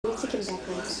music in the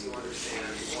background.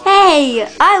 Hey,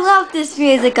 I love this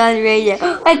music on the radio.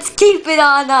 Let's keep it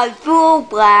on full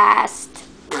blast.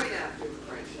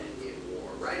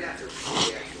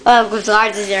 Oh, because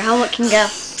ours is your homework can go.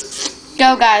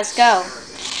 Go, guys, go.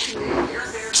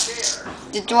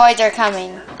 The droids are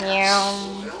coming.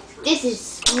 This is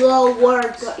slow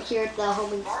work here at the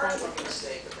homing spider.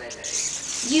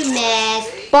 You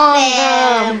missed. Bomb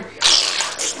them.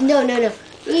 No.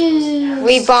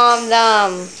 We bombed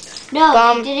them.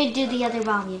 No, you didn't do the other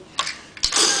bomb yet.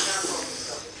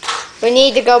 We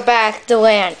need to go back to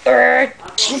land.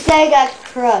 This guy got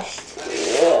crushed.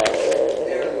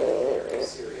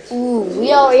 Ooh,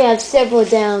 we already have several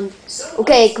down.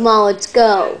 Okay, come on, let's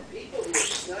go.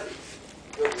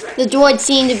 The droids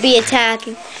seem to be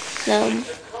attacking them.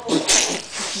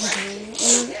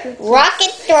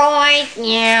 Rocket droid!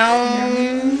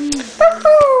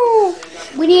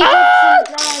 We need to get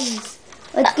some guns.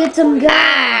 Let's get some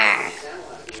guns.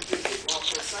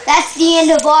 That's the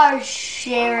end of our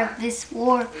share of this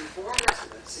war.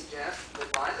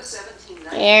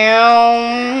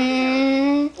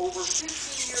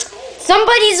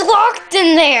 Somebody's locked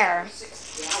in there.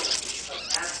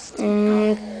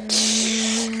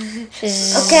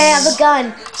 Okay, I have a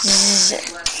gun.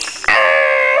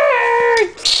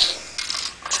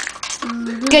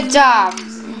 Good job.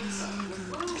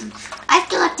 I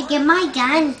still have to get my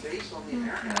gun.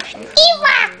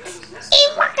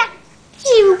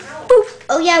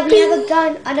 Oh yeah, we have a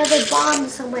gun, another bomb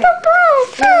somewhere.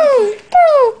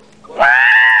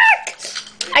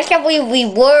 I can't believe we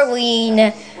were reading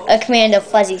a command of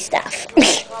fuzzy stuff.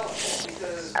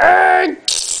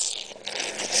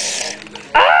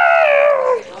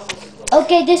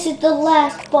 Okay, this is the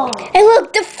last bomb. And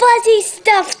look, the fuzzy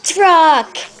stuff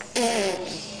truck.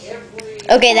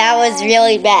 Okay, that was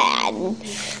really bad.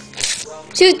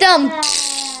 Shoot them.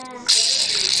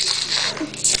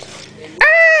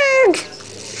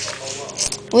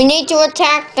 We need to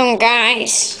attack them,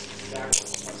 guys.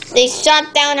 They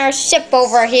shot down our ship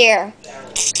over here.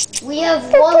 We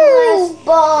have one last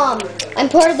bomb. I'm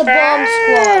part of the bomb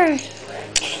squad.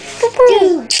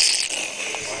 Dude.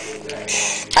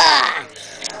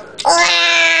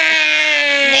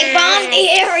 They bombed the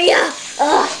area.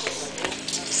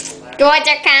 Droids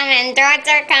are coming. Droids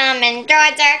are coming.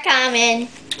 Droids are coming.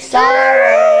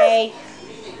 Sorry.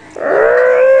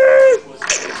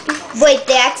 Wait,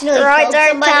 they accidentally killed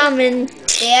somebody?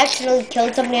 They accidentally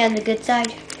killed somebody on the good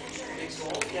side?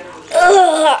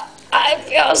 I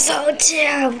feel so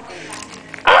terrible.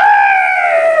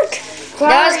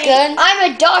 That was good.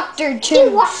 I'm a doctor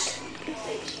too.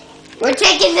 We're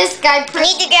taking this guy prisoner. We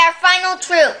need to get our final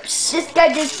troops. This guy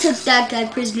just took that guy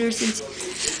prisoner since.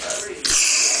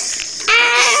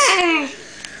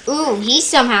 Ooh, he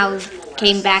somehow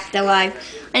came back to life.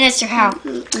 I'm not sure how.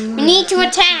 We need to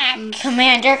attack,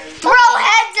 Commander. Throw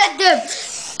heads at them.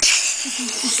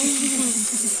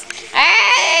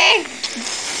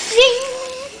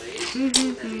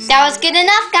 That was good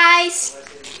enough, guys.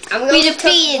 We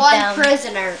defeated one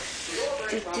prisoner.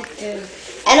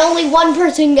 And only one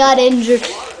person got injured.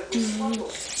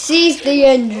 Seize the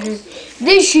injured.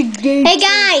 This should do. Hey,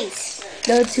 guys.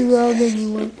 Not too long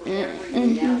anymore.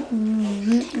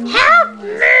 Help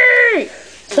me.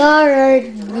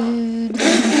 Sorry.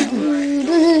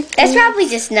 That's probably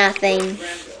just nothing.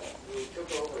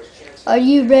 Are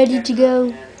you ready to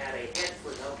go?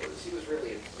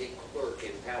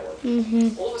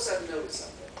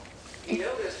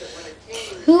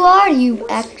 Who are you,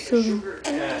 actually?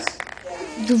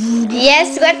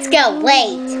 Yes, let's go.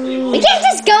 Wait. We can't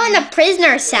just go in the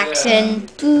prisoner section.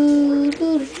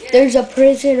 There's a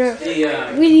prisoner.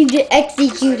 We need to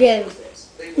execute him.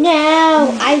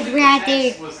 No, I'd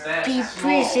rather be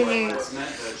prisoners.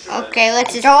 Okay,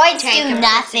 let's just droids do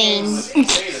nothing.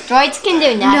 Droids can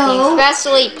do nothing, No.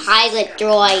 especially pilot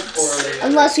droids.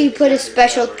 Unless we put a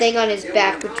special thing on his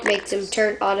back which makes him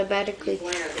turn automatically to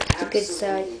the good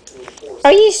side.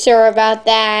 Are you sure about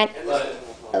that?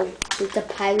 Oh, with the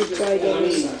pilot droid in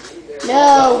it.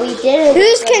 No, we didn't.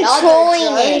 Who's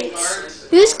controlling it?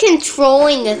 Who's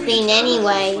controlling the thing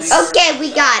anyways? Okay,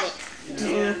 we got it.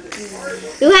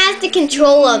 Who has the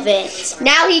control of it?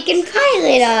 Now he can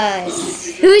pilot us.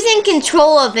 Who's in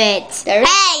control of it?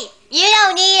 Hey, you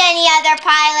don't need any other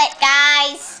pilot,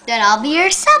 guys. Then I'll be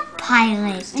your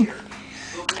sub-pilot.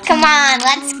 Come on,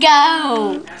 let's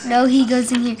go. No, he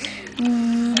goes in here.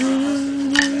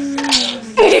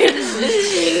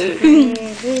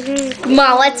 Come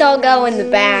on, let's all go in the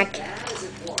back.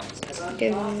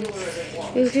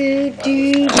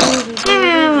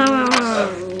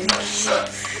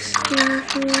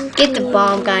 Get the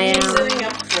bomb guy out.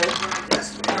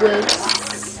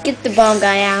 get the bomb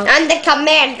guy out. I'm the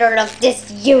commander of this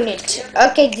unit.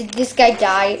 Okay, did this guy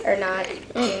die or not?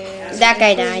 That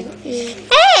guy died.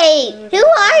 Hey, who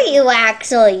are you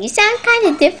actually? You sound kind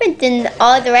of different than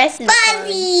all the rest of the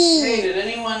Hey, did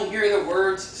anyone hear the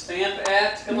words stamp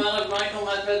at come out of Michael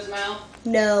Medved's mouth?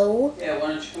 No. Yeah, why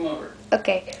don't you come over?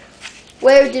 Okay.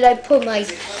 Where did I put my...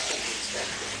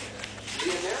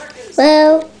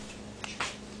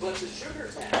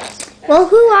 Well,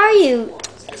 who are you?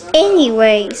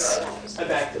 Anyways, I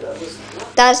backed it up.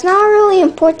 that's not a really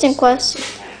important question.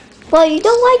 Well, you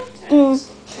don't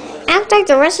act like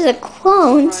the rest of the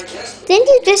clones. Didn't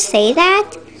you just say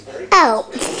that? Oh,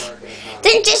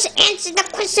 then just answer the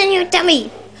question, you dummy.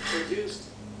 Produced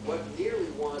what nearly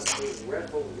was a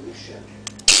revolution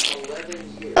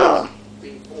 11 years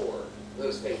before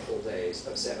those fateful days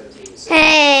of 1770.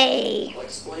 Hey. I'll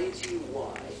explain to you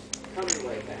why. Coming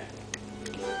right back.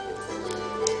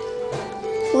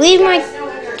 Leave my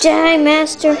Jedi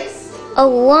Master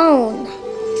alone.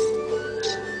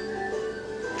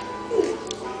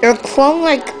 You're a clone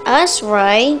like us,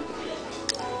 right?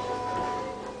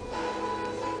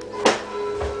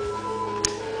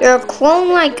 You're a clone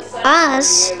like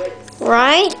us,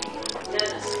 right?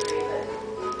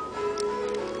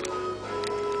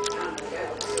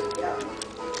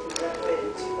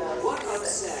 What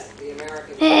upset the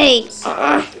American Hey. That's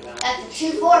a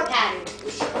 2-4 pattern.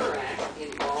 The Sugar Act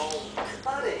involved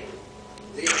cutting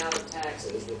the amount of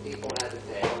taxes that people had to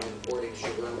pay when importing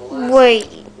sugar and molasses. Wait,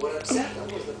 What upset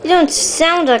them was the you don't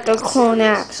sound like a clone,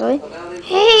 actually. about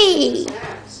Hey.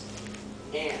 tax,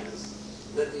 and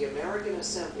that the American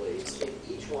assemblies in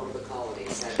each one of the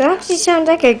colonies had You actually sound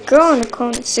like a girl in a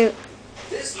clone suit.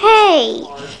 this Hey.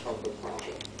 part of the problem.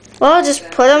 Well, just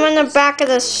put him in the back of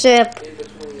the ship. In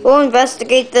between We'll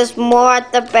investigate this more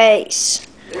at the base.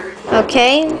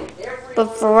 Okay?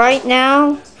 But for right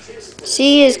now,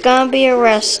 she is gonna be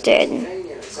arrested.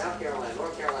 Pennsylvania, South Carolina,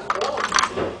 North Carolina, all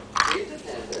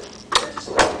independent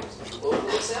legislatures, local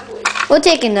assemblies, We'll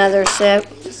take another sip.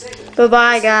 decisions.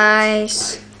 Bye-bye,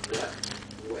 guys.